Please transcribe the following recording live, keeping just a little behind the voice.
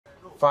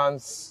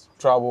fans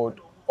traveled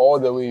all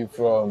the way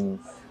from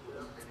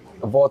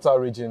the Volta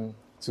region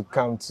to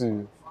come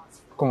to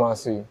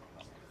Kumasi.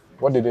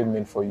 What did it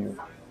mean for you?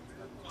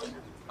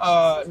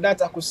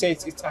 That I could say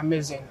it's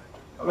amazing.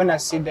 When I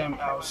see them,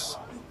 I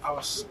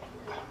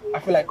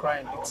feel like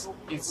crying.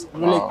 It's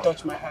really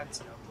touched my heart.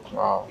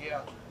 Wow.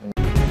 Yeah.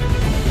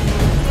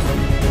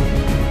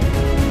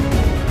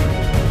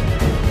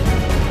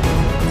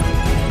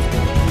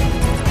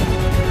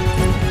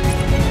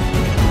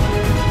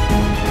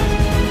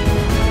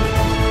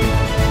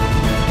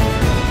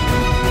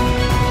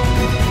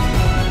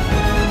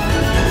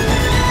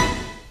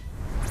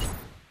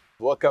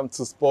 Welcome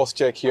to Sports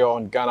Check here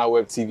on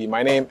GhanaWeb TV.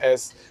 My name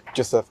is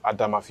Joseph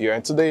Adamafio,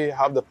 and today I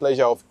have the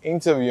pleasure of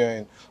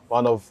interviewing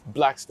one of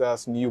Black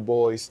Stars' new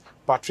boys,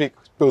 Patrick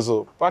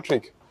Kpozo.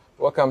 Patrick,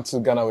 welcome to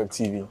GhanaWeb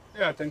TV.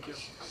 Yeah, thank you.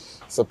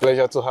 It's a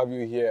pleasure to have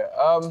you here.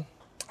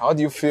 How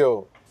do you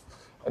feel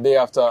a day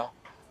after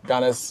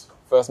Ghana's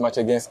first match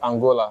against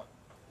Angola?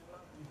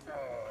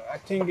 I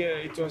think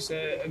it was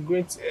a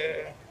great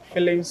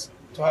feelings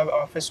to have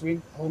our first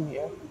win home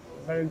here.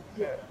 Very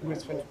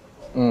great feeling.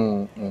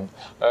 And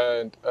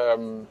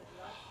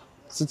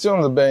sitting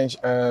on the bench,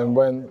 and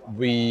when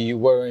we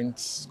weren't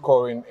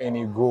scoring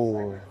any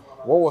goal,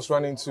 what was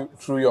running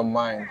through your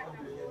mind?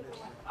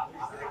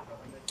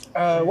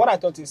 What I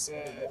thought is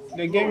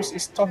the game is a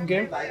tough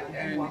game,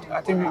 and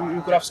I think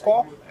we could have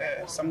scored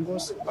some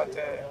goals, but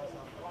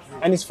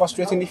and it's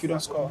frustrating if you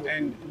don't score,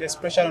 and there's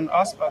pressure on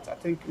us. But I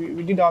think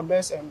we did our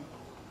best, and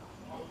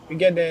we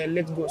get the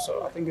late goal,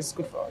 so I think it's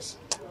good for us.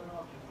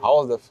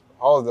 How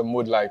was the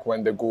mood like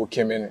when the goal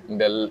came in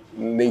the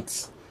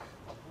late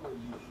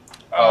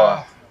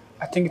hour?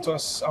 I think it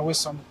was always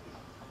some.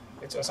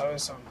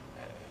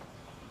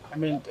 I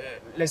mean,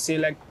 let's say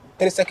like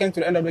 30 seconds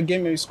to the end of the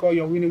game and you score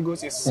your winning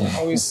goals, it's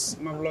always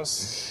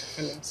marvelous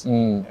feelings.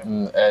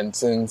 And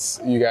since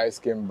you guys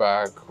came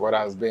back, what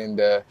has been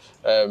the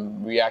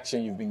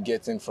reaction you've been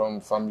getting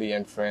from family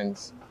and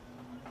friends?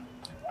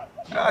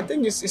 I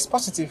think it's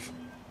positive.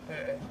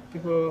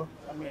 People,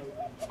 I mean,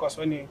 of course,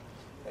 when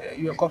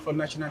you are called for the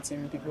national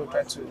team, people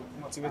try to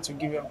motivate to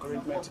give you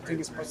encouragement. I think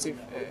it's positive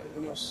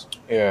news.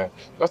 Yeah.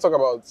 Let's talk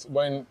about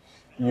when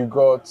you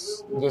got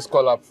this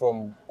call up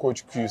from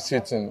Coach Q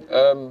sitting.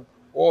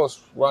 What was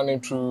running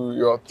through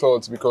your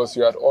thoughts, because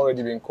you had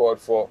already been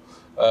called for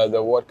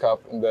the World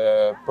Cup in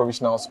the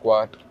provisional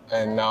squad,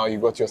 and now you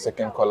got your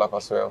second call up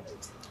as well?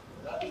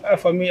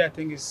 For me, I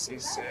think it's a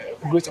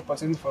great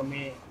opportunity for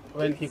me.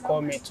 When he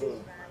called me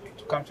to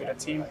come to the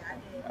team,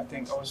 I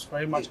think I was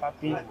very much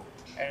happy.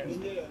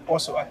 And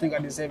also, I think I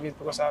deserve it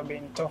because I've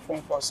been in tough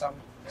form for some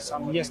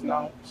years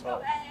now.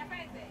 So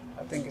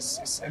I think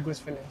it's a good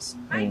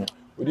feeling.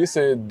 Would you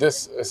say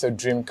this is a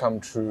dream come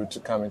true to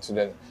come into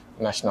the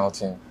national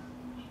team?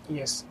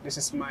 Yes, this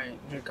is my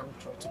dream come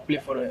true, to play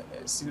for the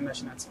senior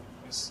national team.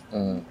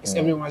 It's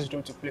everyone's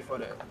dream to play for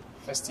the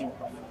first team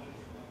of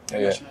the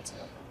national team.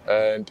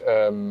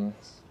 And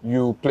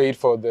you played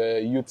for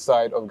the youth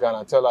side of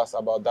Ghana. Tell us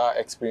about that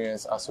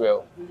experience as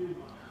well.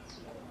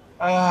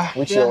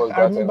 Which year was that?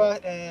 I remember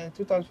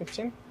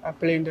 2015. I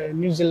played in the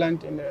New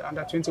Zealand in the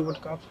Under-20 World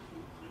Cup.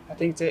 I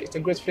think it's a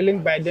great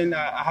feeling. By then,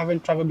 I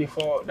haven't traveled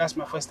before. That's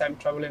my first time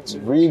traveling to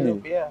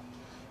Europe. Yeah,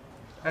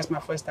 that's my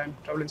first time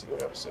traveling to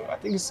Europe. So I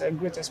think it's a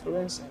great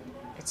experience, and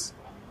it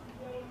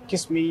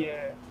gives me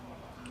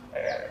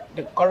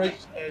the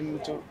courage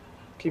and to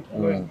keep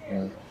going.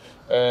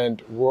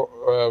 And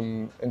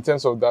in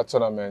terms of that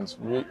tournament,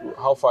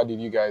 how far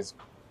did you guys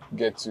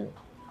get to?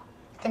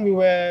 I think we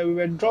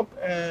were dropped.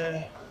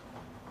 I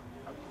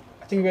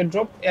think we were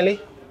dropped early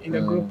in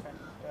the group. And,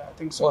 I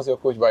think so. Who was your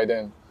coach by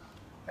then?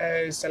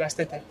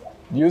 Celestete.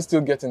 Do you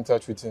still get in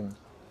touch with him?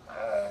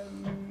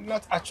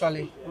 Not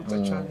actually. It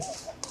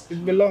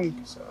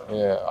belonged. So.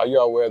 Yeah. Are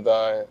you aware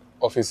that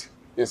of his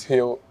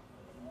health?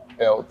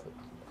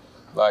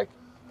 Like,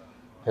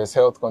 his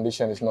health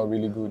condition is not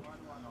really good.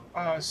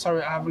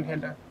 Sorry, I haven't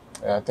heard that.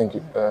 Yeah, I think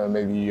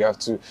maybe you have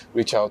to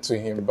reach out to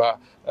him. But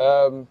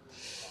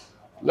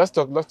let's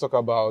talk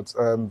about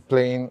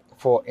playing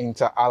for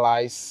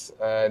Inter-Allies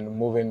and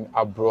moving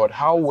abroad.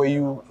 How were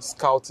you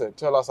scouted?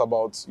 Tell us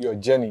about your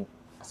journey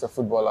as a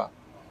footballer.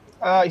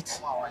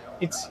 It's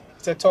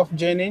a tough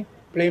journey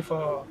playing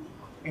for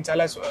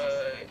Inter-Allies.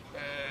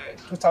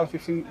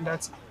 2015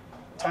 that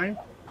time.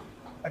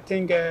 I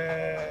think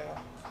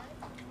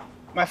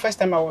my first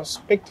time I was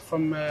picked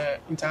from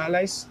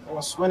Inter-Allies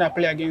was when I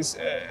played against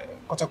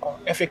Kotoko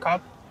FA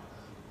Cup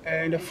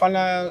in the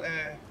final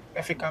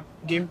FA Cup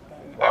game.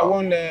 Wow. I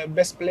won the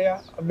best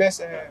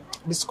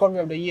discovery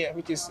of the year,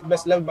 which is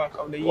best left back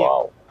of the year.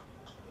 Wow.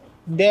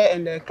 There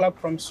in the club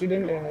from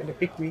Sweden, they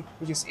picked me,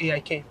 which is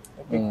AIK. They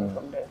picked me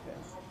from there.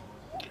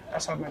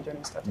 That's how my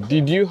journey started.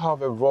 Did you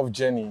have a rough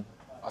journey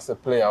as a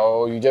player,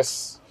 or you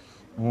just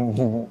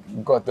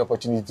got the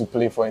opportunity to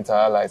play for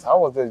Inter-Allies? How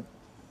was the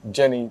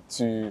journey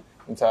to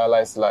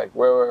Inter-Allies like?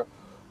 Where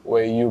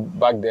were you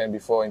back then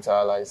before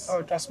Inter-Allies?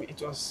 Oh, trust me,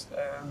 it was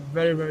a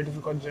very, very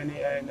difficult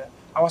journey. And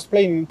I was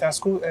playing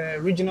inter-school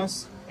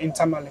regionals in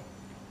Tamale.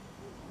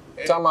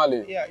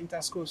 Tamale? Yeah,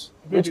 inter-schools.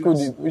 Which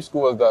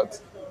school was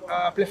that?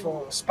 I play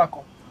for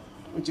Spaco,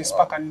 which is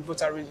Spaco in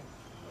Volta region.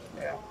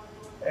 Yeah.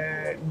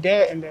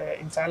 There and the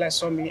entire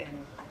saw me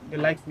and they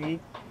liked me.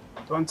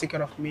 They want to take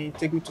care of me,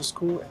 take me to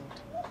school, and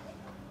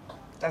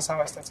that's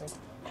how I started.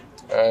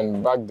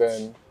 And back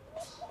then,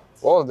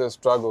 what was the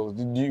struggles?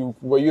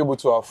 Were you able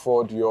to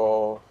afford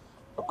your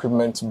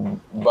equipment to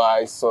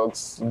buy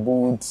socks,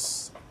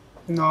 boots?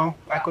 No,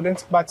 I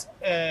couldn't. But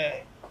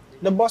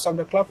the boss of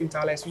the club in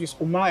Thailand, which is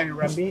Umar and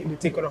Rabi, they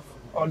take care of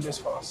all this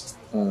for us.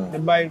 They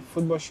buy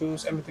football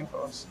shoes, everything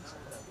for us.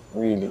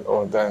 Really?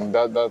 Oh, then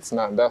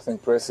that's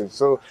impressive.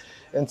 So,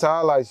 in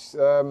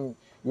Thailand,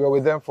 you were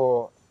with them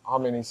for how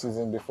many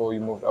seasons before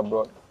you moved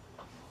abroad?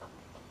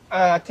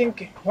 I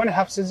think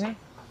 1.5 seasons.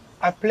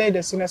 I played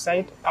the senior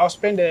side. I was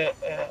playing the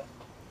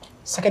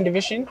second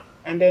division,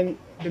 and then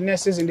the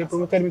next season they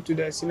promoted me to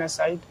the senior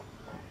side.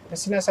 The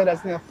senior side, I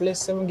think I played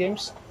 7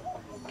 games,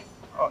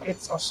 or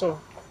 8 or so.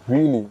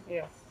 Really?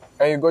 Yeah.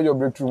 And you got your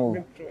breakthrough move?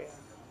 Breakthrough,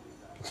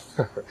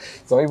 yeah.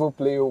 Some people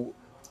play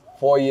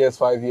 4 years,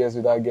 5 years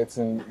without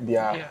getting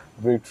their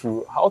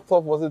breakthrough. How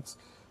tough was it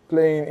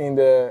playing in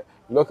the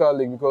local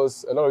league?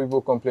 Because a lot of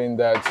people complain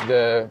that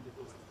the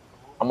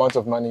amount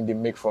of money they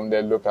make from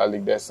their local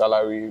league, their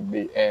salary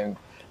they earn,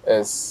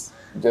 is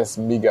just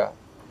meager.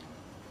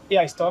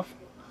 Yeah, it's tough.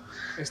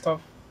 It's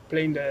tough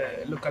playing the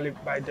local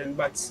league by then.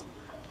 But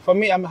for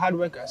me, I'm a hard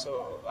worker,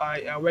 so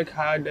I work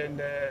hard,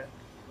 and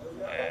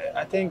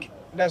I think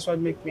that's what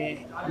makes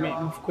me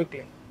move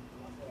quickly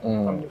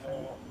from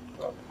different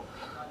clubs.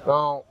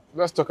 Now,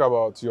 let's talk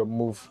about your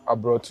move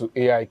abroad to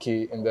AIK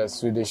in the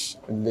Swedish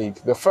league.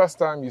 The first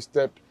time you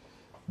stepped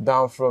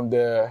down from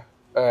the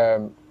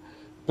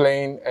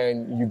plane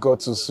and you got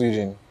to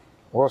Sweden,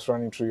 what's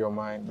running through your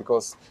mind?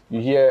 Because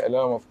you hear a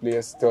lot of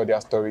players tell their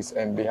stories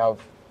and they have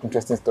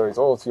interesting stories.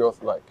 What was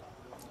yours like?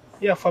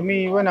 Yeah, for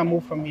me, when I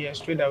moved from here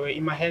straight away,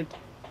 in my head,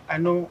 I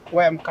know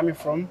where I'm coming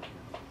from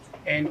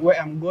and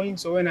where I'm going.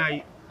 So when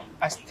I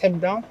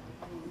stepped down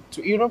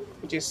to Europe,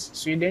 which is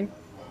Sweden,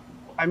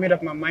 I made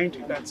up my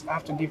mind that I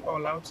have to give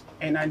all out,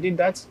 and I did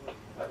that.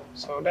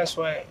 So that's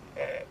why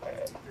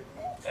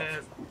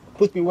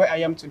put me where I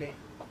am today.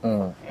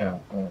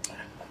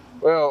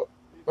 Well,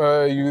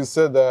 you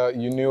said that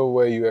you knew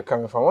where you were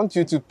coming from. I want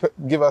you to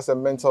give us a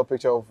mental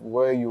picture of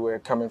where you were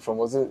coming from.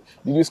 Did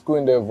you school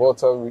in the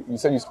Volta? You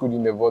said you schooled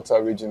in the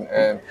Volta region,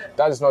 and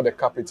that is not the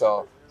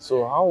capital.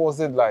 So how was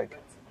it like?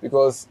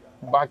 Because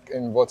back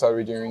in Volta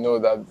region, we know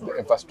that the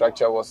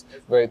infrastructure was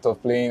very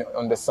tough, playing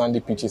on the sandy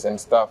pitches and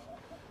stuff.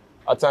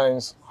 At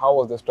times, how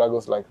was the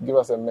struggles like? Give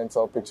us a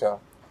mental picture.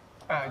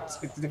 It's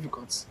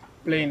difficult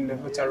playing in the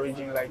Volta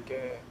region. Like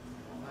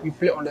we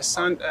play on the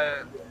sand,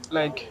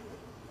 like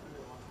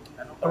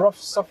a rough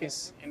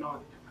surface. You know,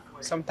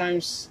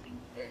 sometimes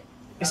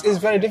it's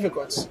very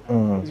difficult.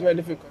 It's very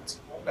difficult.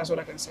 That's what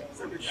I can say.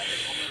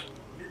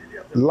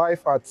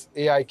 Life at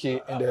AIK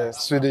in the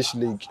Swedish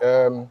league.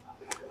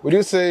 Would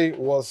you say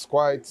was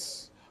quite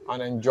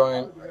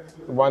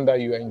one that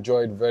you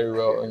enjoyed very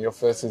well in your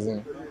first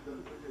season?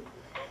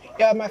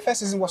 Yeah, my first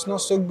season was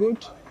not so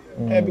good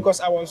because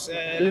I was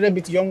a little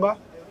bit younger.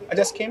 I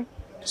just came.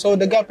 So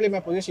the guy played my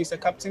position, he's a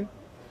captain.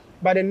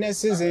 But the next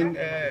season,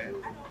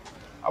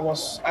 I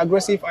was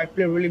aggressive, I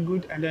played really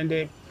good, and then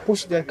they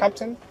pushed the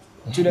captain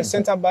to the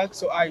center back,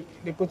 so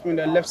they put me on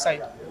the left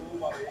side.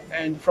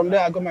 And from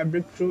there, I got my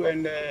breakthrough,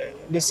 and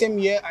the same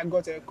year, I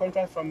got a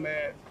contract from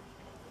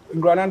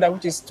Granada,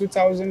 which is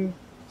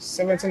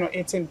 2017 or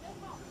 18.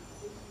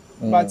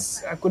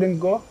 But I couldn't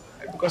go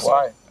because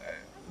of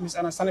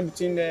misunderstanding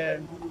between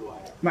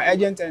my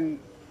agent and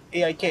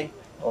AIK.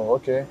 Oh,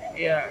 okay.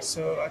 Yeah,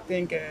 so I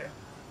think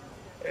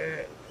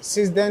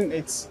since then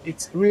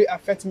it really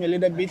affected me a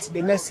little bit.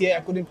 The next year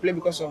I couldn't play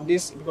because of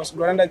this, because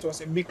Granada it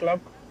was a big club.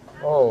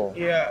 Oh.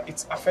 Yeah,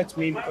 it affected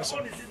me because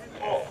of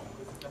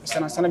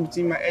misunderstanding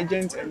between my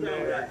agent and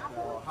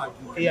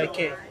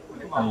AIK.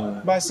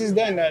 But since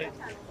then,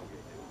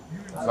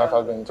 life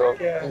has been tough,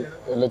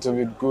 a little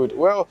bit good.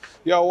 Well,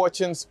 you are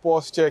watching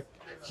Sports Check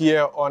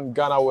here on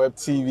GhanaWeb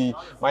TV.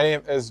 My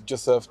name is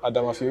Joseph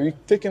Adamafio. We're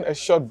taking a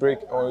short break,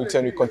 and when we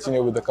return, we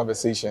continue with the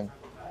conversation.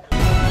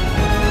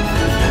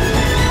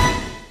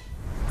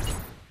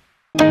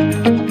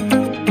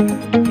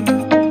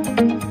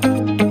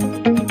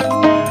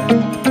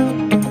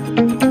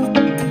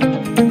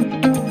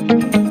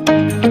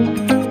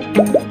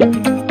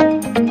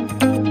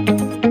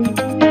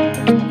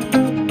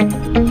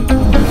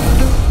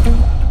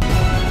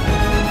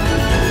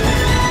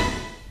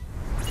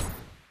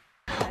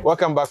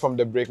 Welcome back from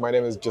the break. My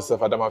name is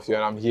Joseph Adamafio,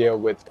 and I'm here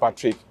with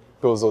Patrick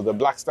Kpozo, the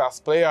Black Stars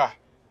player.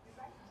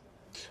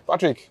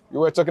 Patrick, you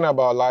were talking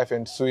about life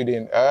in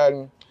Sweden,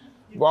 and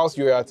whilst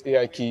you were at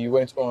AIK, you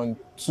went on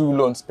 2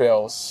 loan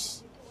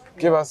spells.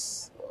 Give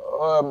us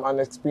an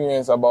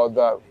experience about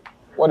that.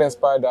 What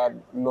inspired that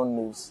loan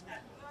moves?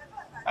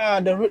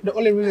 The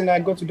only reason I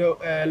got to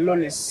the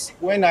loan is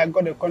when I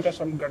got the contract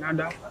from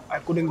Granada, I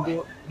couldn't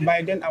go.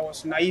 By then, I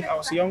was naive, I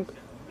was young.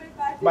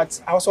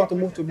 But I also want to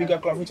move to a bigger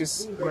club, which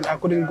is when I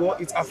couldn't go.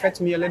 It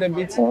affected me a little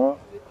bit.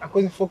 I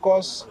couldn't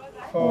focus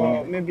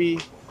for maybe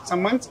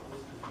some months.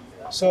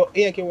 So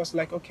AIK was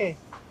like, okay,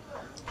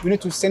 we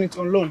need to send it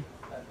on loan.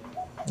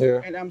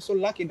 Yeah. And I'm so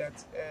lucky that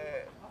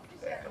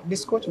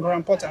this coach,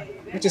 Graham Potter,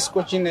 which is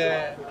coaching...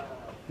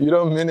 you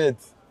don't mean it?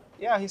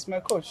 Yeah, he's my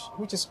coach,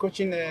 which is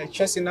coaching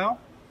Chelsea now.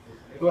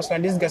 He was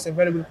like, this guy's a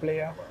very good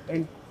player.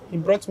 And he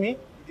brought me.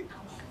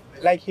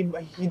 Like, he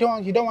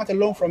don't want a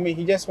loan from me.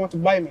 He just want to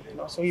buy me. You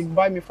know? So he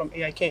buy me from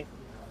AIK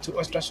to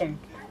Ostrason.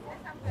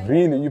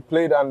 Really? You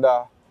played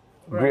under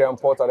Graham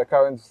Potter, the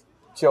current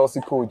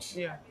Chelsea coach?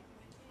 Yeah.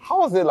 How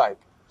was it like?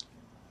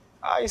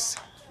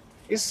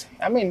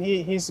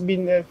 He's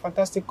been a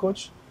fantastic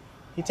coach.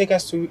 He take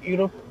us to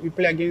Europe. We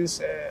play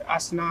against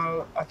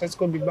Arsenal,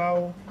 Atletico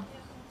Bilbao,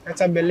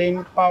 Hertha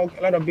Berlin, PAOK,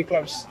 a lot of big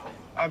clubs.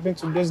 I've been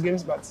to those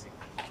games, but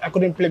I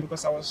couldn't play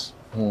because I was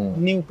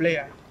new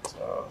player.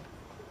 So.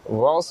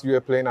 Whilst you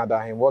were playing under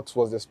him, what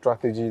was the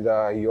strategy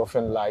that he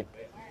often liked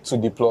to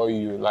deploy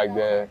you, like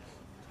the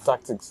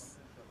tactics?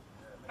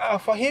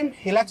 For him,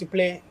 he liked to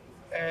play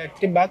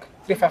 3-back,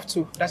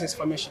 3-5-2. That's his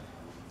formation.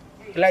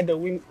 He liked the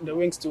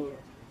wings to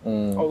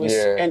always.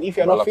 Yeah, and if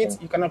you're not fit,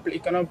 you cannot play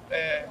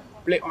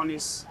on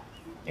his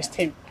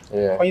team.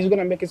 Yeah. But he's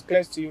gonna make it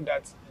clear to you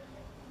that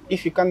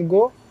if you can't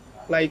go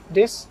like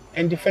this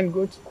and defend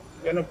good,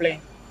 you're not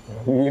playing.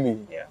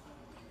 Really? Yeah.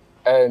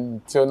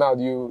 And till now,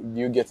 do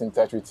you get in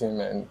touch with him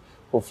and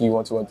hopefully you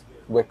want to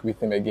work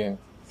with him again?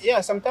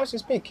 Yeah, sometimes we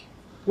speak.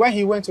 When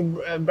he went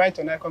to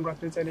Brighton, I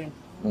congratulated him.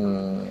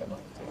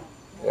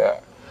 Yeah.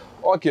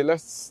 Okay,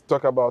 let's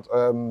talk about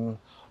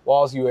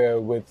whilst you were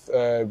with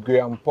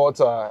Graham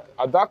Potter.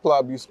 At that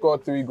club, you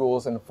scored 3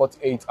 goals and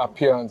 48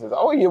 appearances.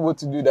 How were you able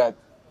to do that?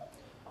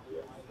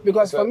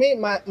 Because for me,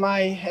 how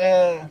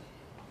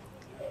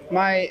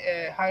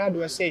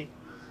do I say?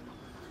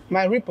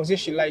 My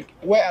reposition, like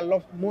where I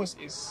love most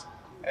is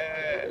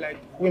like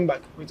wing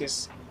back, which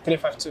is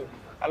 3-5-2.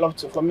 I love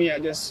to. For me, I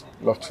just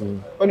love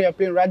to. When you're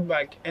playing right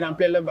back and I'm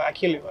playing left back, I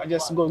kill you. I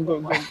just go.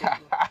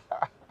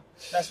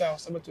 That's why I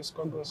was able to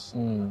score goals.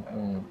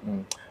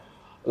 Then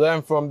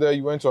from there,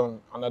 you went on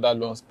another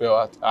loan spell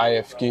at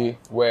IFK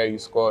where you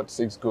scored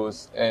 6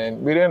 goals.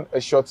 And within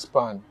a short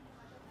span,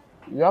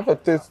 you have a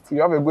taste,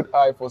 you have a good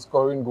eye for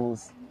scoring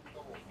goals.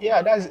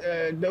 Yeah, that's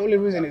the only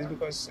reason is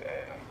because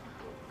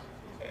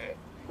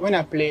when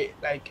I play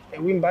like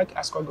a wing back,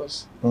 I score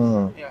goals.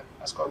 Yeah,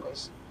 I score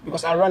goals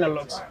because I run a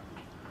lot.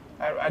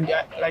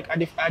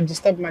 I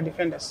disturb my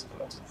defenders a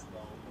lot.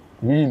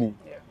 Really?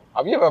 Yeah.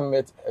 Have you ever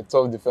met a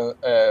tough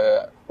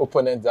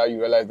opponent that you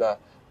realize that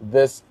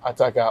this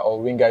attacker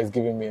or winger is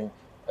giving me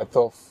a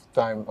tough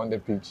time on the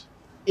pitch?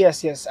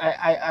 Yes,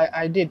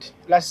 I did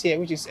last year,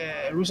 which is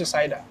Russo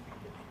Sider.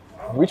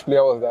 Which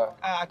player was that?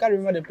 I can't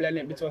remember the player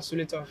name. It was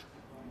really tough.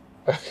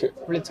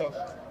 Really tough.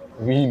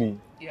 Really?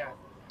 Yeah.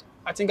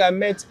 I think I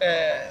met,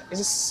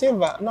 is it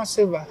Silva? Not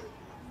Silva.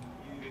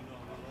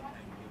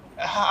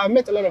 I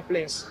met a lot of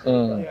players.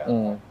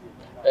 And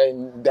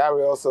that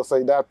will also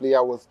say that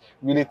player was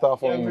really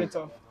tough on you. Really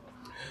tough.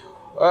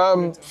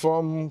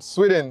 From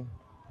Sweden,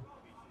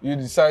 you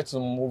decided to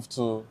move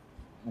to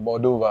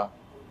Moldova.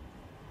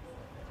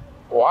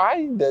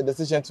 Why the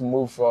decision to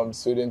move from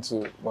Sweden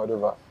to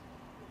Moldova?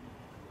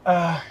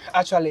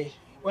 Actually,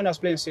 when I was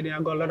playing in Sweden,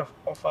 I got a lot of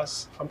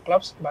offers from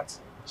clubs, but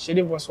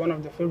Sheriff was one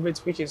of the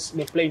favorites, which is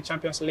they play in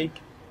Champions League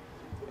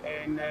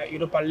and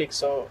Europa League.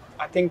 So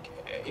I think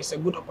it's a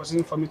good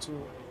opportunity for me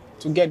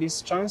to get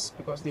this chance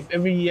because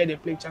every year they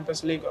play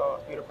Champions League or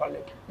Europa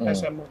League.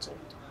 That's why I moved to.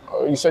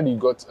 You said you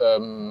got a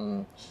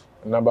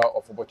number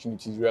of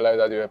opportunities. You realized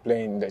that they were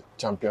playing in the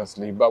Champions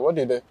League. But what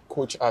did the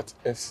coach at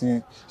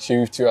FC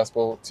Sheriff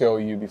Tiraspol tell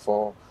you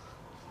before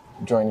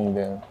joining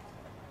them?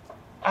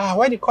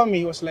 When he called me,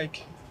 he was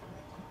like,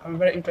 I'm a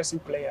very interesting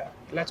player.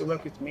 He'd like to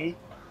work with me.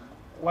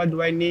 What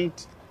do I need?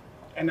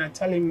 And I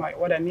tell him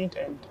what I need,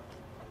 and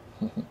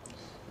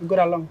we got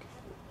along.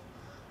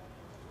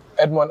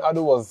 Edmond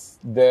Ado was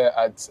there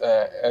at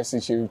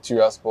FC Sheriff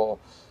Tiraspol.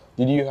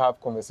 Did you have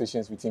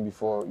conversations with him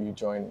before you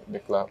joined the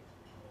club?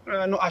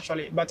 No,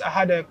 actually, but I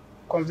had a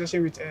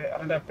conversation with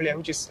another player,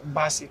 which is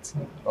Basit.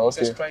 Okay.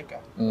 He's a striker.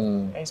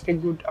 And he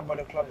speaks good about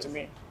the club to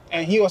me.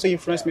 And he also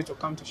influenced me to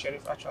come to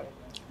Sheriff, actually.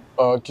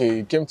 Okay,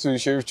 you came to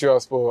Sheriff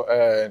Tiraspol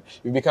and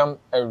you become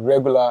a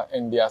regular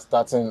in their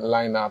starting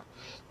lineup.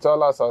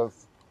 Tell us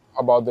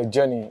about the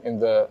journey in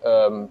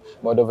the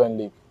Moldovan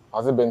League.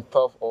 Has it been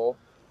tough or?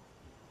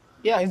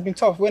 Yeah, it's been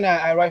tough. When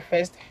I arrived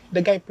first,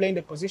 the guy playing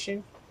the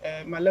position,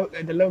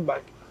 the left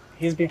back,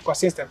 he's been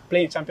consistent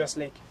playing Champions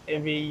League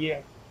every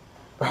year.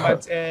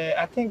 But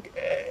I think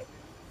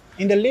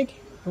in the league,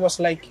 it was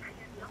like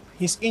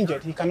he's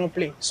injured, he cannot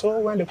play. So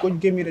when the coach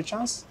gave me the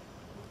chance,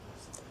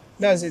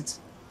 that's it.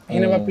 He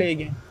never play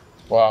again.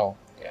 Wow.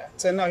 Yeah.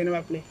 So now he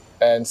never play.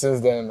 And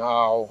since then,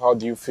 how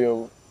do you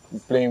feel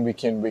playing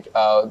week in, week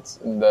out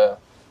in the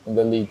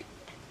league?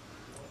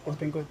 It's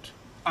been good.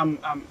 I'm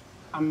a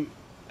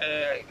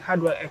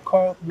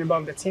core member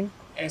of the team,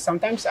 and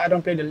sometimes I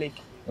don't play the league.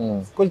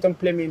 Coach don't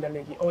play me in the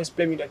league. He always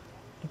play me the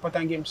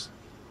important games.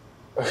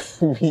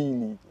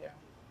 Really? Yeah.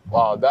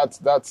 Wow, that's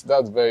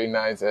very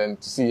nice, and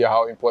to see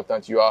how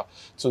important you are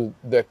to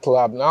the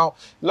club. Now,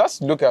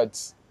 let's look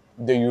at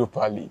the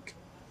Europa League,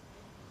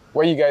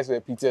 where you guys were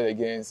pitted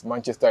against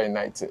Manchester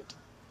United.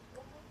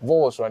 What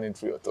was running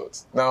through your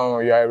thoughts? Now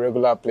you are a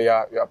regular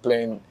player, you are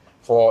playing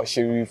for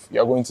Sheriff,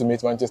 you are going to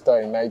meet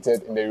Manchester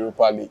United in the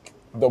Europa League,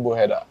 double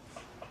header.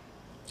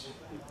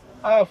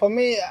 For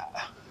me,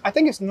 I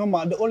think it's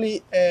normal. The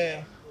only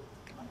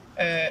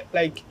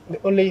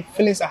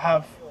feelings I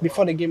have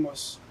before the game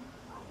was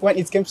when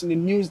it came to the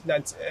news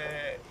that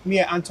me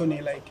and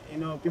Anthony,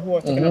 people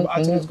were talking about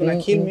Anthony's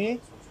gonna kill me.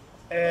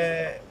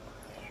 There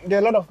are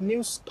a lot of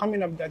news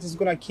coming up that he's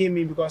gonna kill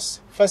me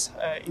because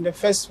in the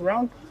first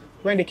round,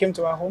 when they came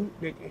to our home,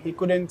 he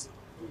couldn't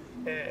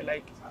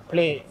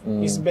play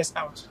his best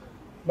out.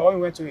 But when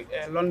we went to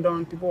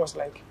London, people was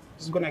like,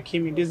 he's gonna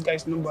kill me. This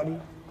guy's nobody.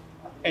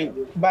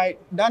 And by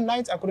that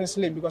night, I couldn't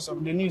sleep because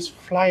of the news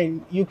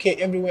flying UK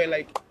everywhere.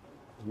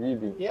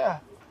 Really? Yeah.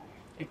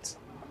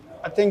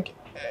 I think.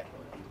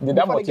 Did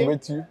that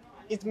motivate you?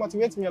 It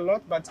motivates me a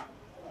lot, but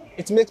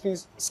it makes me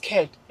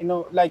scared.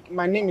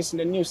 My name is in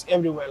the news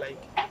everywhere.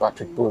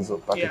 Patrick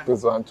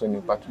Kpozo, Anthony,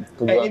 Patrick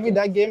Kpozo. And even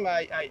that game,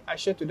 I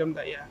showed to them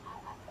that,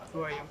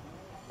 who are you?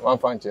 One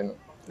fan channel.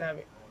 Damn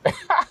it.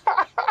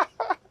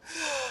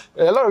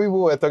 A lot of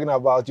people were talking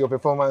about your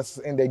performance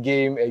in the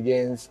game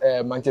against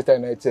Manchester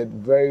United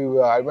very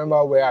well. I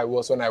remember where I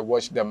was when I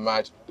watched the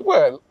match. People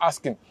were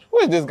asking, who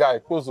is this guy?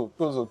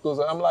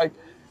 Kpozo. I'm like,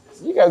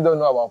 you guys don't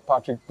know about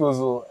Patrick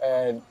Kpozo.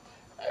 And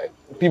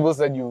people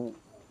said you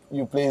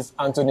placed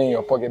Anthony in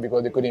your pocket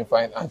because they couldn't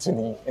find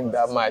Anthony in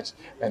that match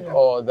and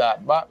all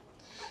that. But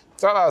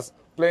tell us,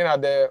 playing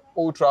at the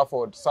Old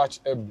Trafford, such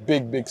a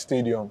big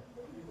stadium.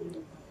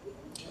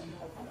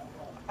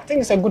 I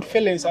think it's a good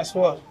feeling as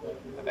well.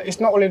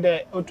 It's not only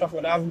the Old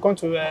Trafford. I've gone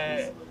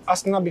to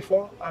Arsenal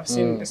before. I've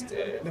seen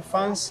the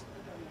fans,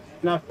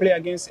 and I've played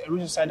against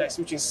Riverside,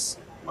 which is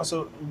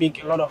also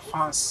big. A lot of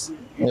fans.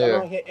 You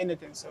cannot hear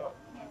anything. So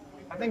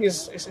I think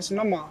it's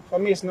normal for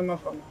me. It's normal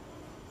for me.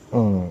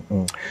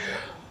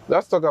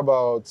 Let's talk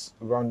about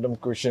random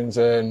questions.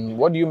 And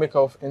what do you make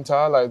of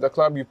Inter? The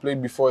club you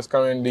played before is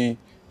currently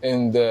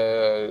in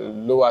the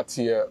lower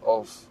tier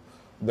of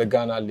the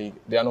Ghana League.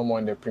 They are no more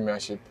in the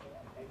Premiership.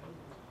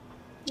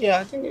 Yeah,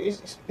 I think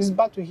it's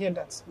bad to hear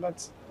that,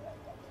 but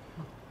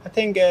I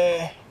think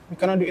we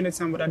cannot do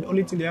anything about that. The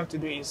only thing they have to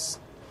do is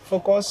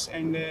focus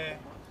and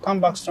come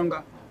back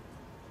stronger.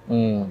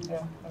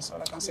 Yeah, that's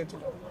all I can say to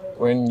them.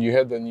 When you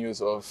heard the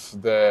news of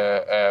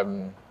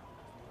the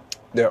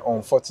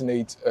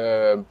unfortunate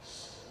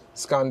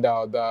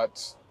scandal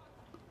that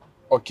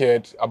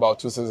occurred about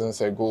 2 seasons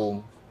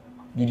ago,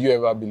 did you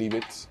ever believe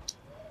it?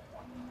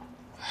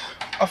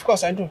 Of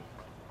course, I do.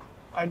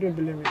 I do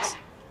believe it.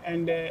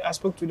 And I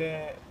spoke to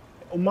the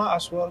Omar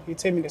as well. He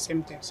told me the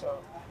same thing. So,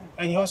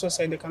 and he also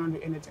said they cannot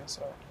do anything.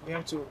 So they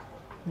have to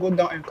go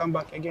down and come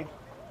back again.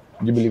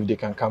 Do you believe they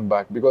can come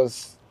back?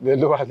 Because the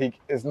lower league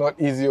is not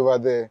easy over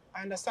there.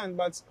 I understand,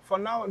 but for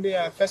now they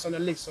are first on the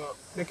league, so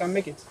they can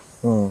make it.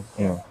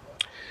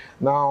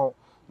 Now,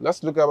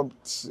 let's look at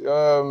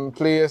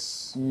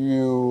players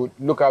you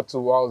look up to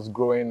whilst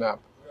growing up.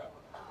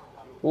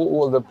 Who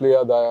was the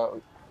player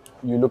that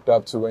you looked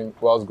up to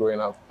whilst growing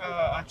up?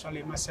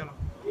 Actually, Marcelo.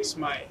 It's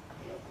my...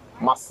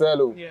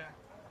 Marcelo? Yeah.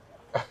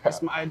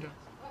 It's my idol.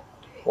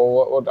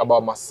 Well, what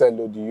about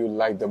Marcelo do you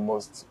like the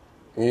most?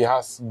 He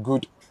has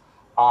good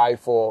eye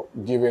for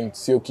giving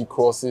silky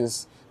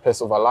crosses.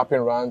 His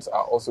overlapping runs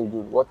are also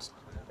good. What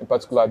in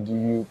particular do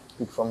you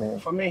pick from him?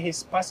 For me,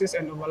 his passes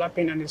and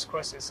overlapping and his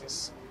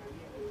crosses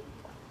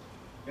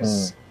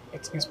it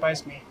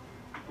inspires me.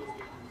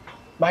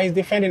 But his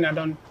defending, I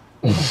don't...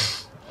 I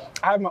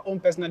have my own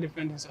personal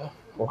defending, so...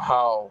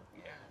 Wow.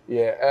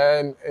 Yeah,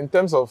 and in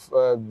terms of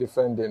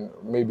defending,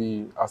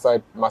 maybe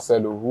aside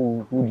Marcelo,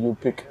 who do you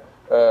pick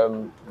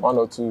one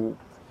or two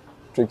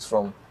tricks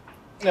from?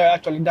 Yeah,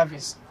 actually,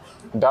 Davies.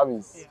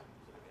 Davies? Yeah.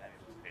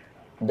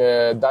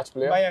 The Dutch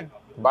player?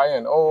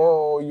 Bayern.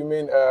 Oh, you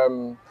mean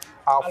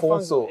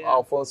Alfonso? Yeah.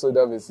 Alfonso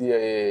Davies.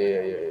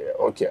 Yeah.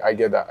 Okay, I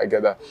get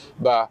that.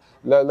 But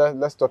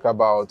let's talk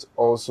about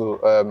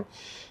also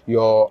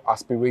your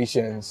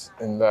aspirations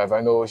in life. I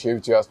know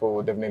Sheriff Diaspora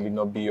will definitely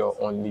not be your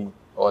only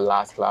or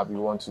last club. You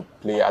want to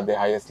play at the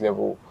highest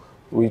level,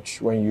 which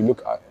when you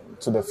look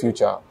to the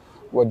future,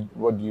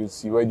 what do you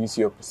see? Where do you see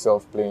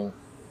yourself playing?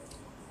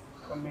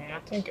 For me, I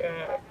think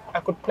I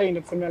could play in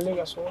the Premier League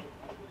as well,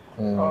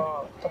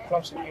 or top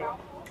clubs in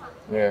Europe.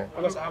 Yeah.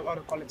 Because I have all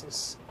the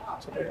qualities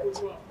to do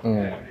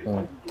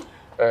that.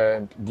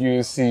 And do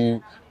you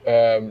see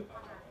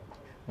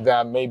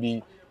that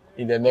maybe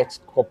in the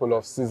next couple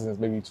of seasons,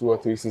 maybe 2 or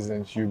 3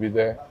 seasons, you'll be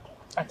there?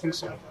 I think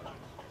so.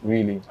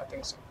 Really? I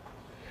think so.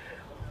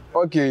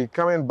 Okay,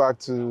 coming back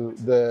to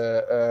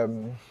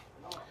the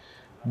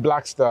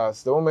Black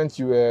Stars, the moment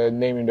you were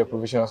named in the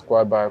provisional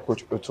squad by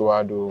Coach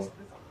Otuado,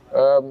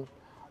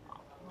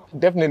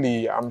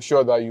 definitely I'm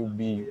sure that you'll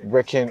be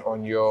working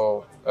on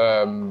your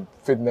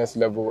fitness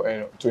level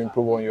and to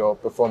improve on your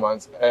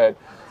performance and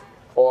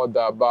all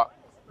that. But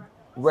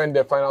when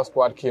the final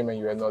squad came and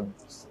you were not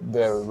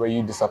there, were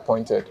you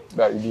disappointed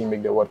that you didn't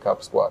make the World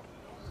Cup squad?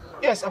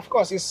 Yes, of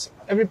course. It's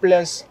every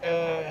player's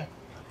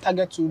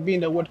target to be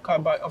in the World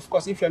Cup. But of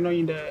course, if you're not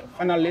in the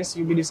final list,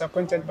 you'll be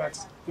disappointed. But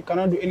you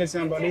cannot do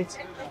anything about it.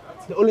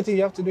 The only thing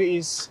you have to do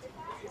is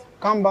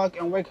come back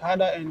and work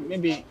harder, and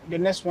maybe the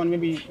next one,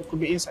 maybe it could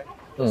be inside.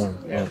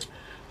 Yeah.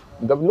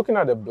 Looking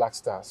at the Black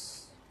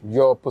Stars,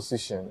 your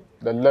position,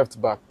 the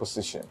left back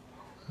position,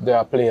 there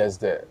are players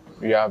there.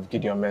 You have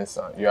Gideon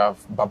Mensah, you have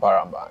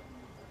Babaramba.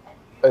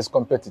 It's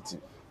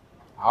competitive.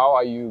 How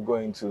are you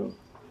going to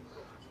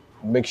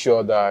make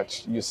sure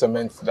that you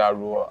cement that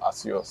role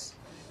as yours?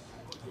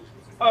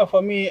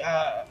 For me,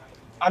 I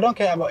don't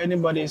care about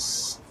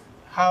anybody's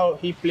how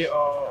he play,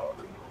 or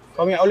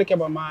for me, I only care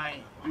about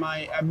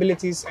my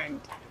abilities and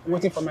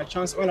waiting for my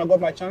chance. When I got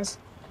my chance,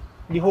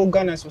 the whole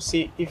Ghanaians will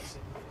see if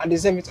I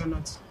deserve it or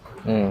not.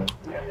 Yeah.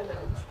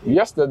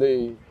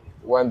 Yesterday,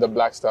 when the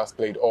Black Stars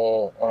played,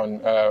 or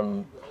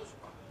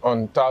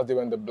on Thursday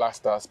when the Black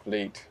Stars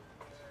played,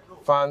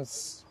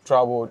 fans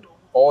traveled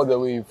all the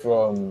way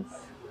from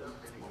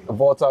the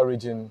Volta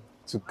region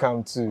to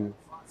come to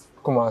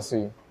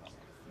Kumasi.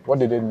 What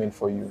did it mean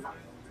for you?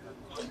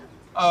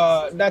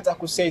 That I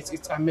could say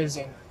it's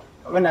amazing.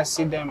 When I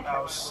see them,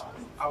 I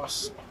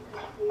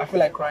feel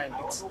like crying.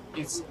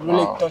 It's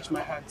really touched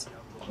my heart.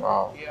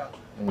 Wow. Yeah.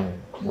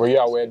 Were you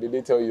aware? Did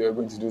they tell you were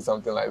going to do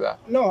something like that?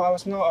 No, I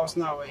was not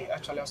aware.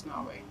 Actually, I was not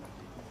aware.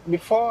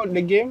 Before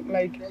the game,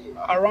 like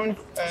around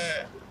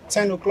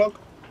 10 o'clock,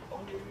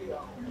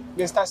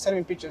 they start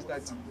sending pictures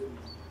that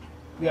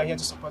they are here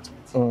to support me.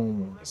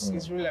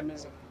 It's really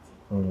amazing.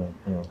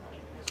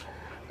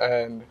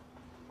 And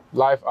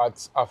life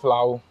at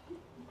Aflao,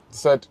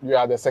 said you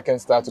are the second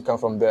star to come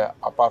from there,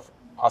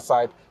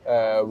 aside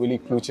Willie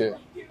Kluche.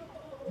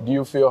 Do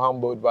you feel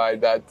humbled by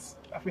that?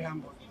 I feel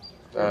humbled.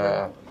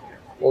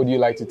 What would you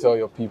like to tell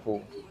your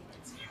people?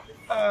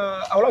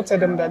 I would like to tell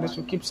them that they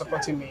should keep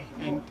supporting me,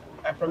 and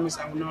I promise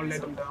I will not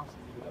let them down.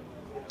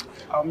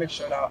 I'll make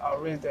sure that I'll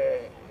raise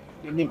the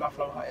name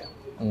Aflao higher.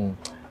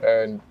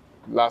 And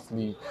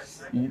lastly,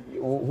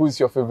 who's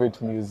your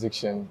favorite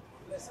musician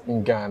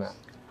in Ghana?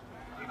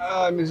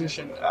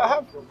 Musician. I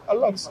have a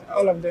lot,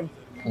 all of them.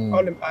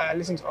 I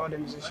listen to all the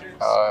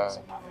musicians.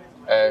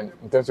 And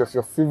in terms of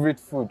your favorite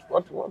food,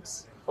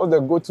 what's the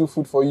go-to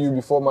food for you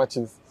before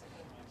matches?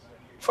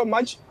 For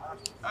match,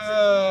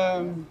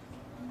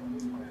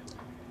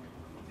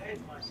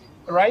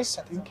 rice,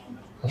 I think.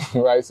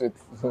 Rice with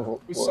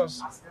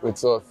sauce. With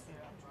sauce.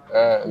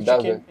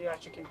 Chicken. Yeah,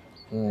 chicken.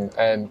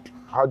 And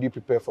how do you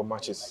prepare for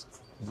matches?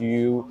 Do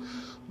you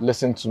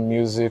listen to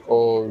music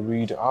or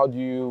read? How do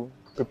you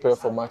prepare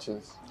for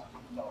matches?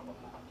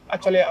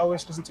 Actually, I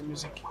always listen to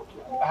music.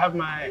 I have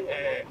my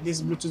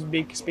this Bluetooth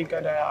big speaker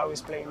that I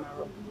always play in my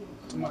room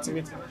to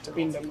motivate me to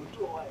be in the mood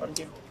for the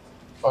game.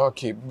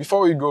 Okay,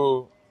 before we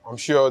go, I'm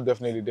sure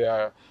definitely there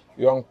are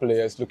young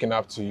players looking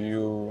up to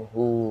you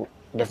who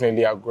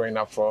definitely are growing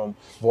up from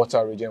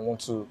Volta region,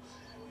 want to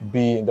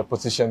be in the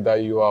position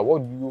that you are.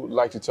 What would you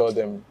like to tell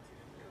them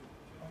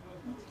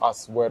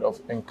as word of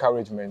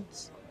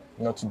encouragement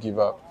not to give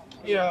up?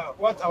 Yeah,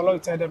 what I would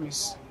like to tell them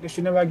is they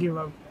should never give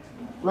up.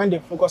 When they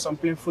focus on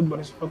playing football,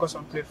 they should focus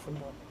on playing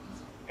football.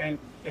 And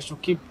they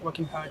should keep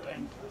working hard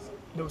and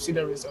they will see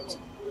the results.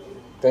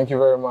 Thank you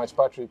very much,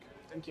 Patrick.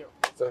 Thank you.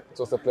 It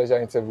was a pleasure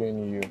interviewing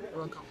you. You're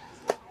welcome.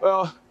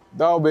 Well,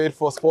 that will be it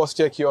for Sports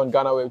Check here on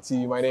GhanaWeb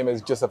TV. My name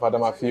is Joseph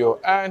Adamafio,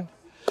 and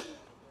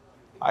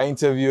I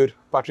interviewed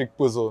Patrick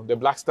Kpozo, the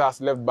Black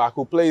Stars left back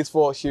who plays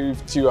for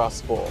Sheriff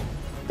Tiraspol.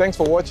 Thanks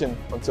for watching.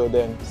 Until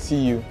then, see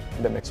you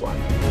in the next one.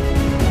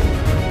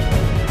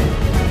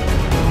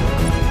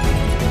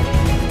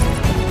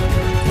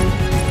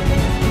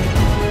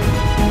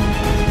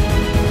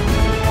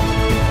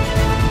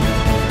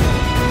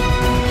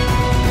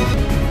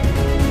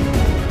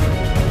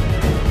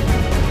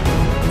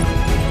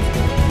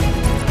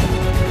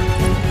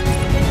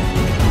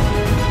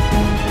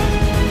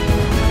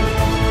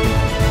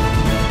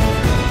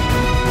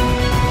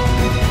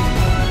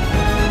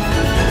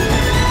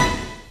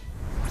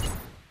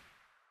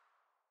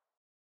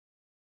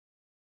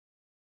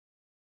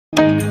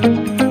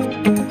 Thank you.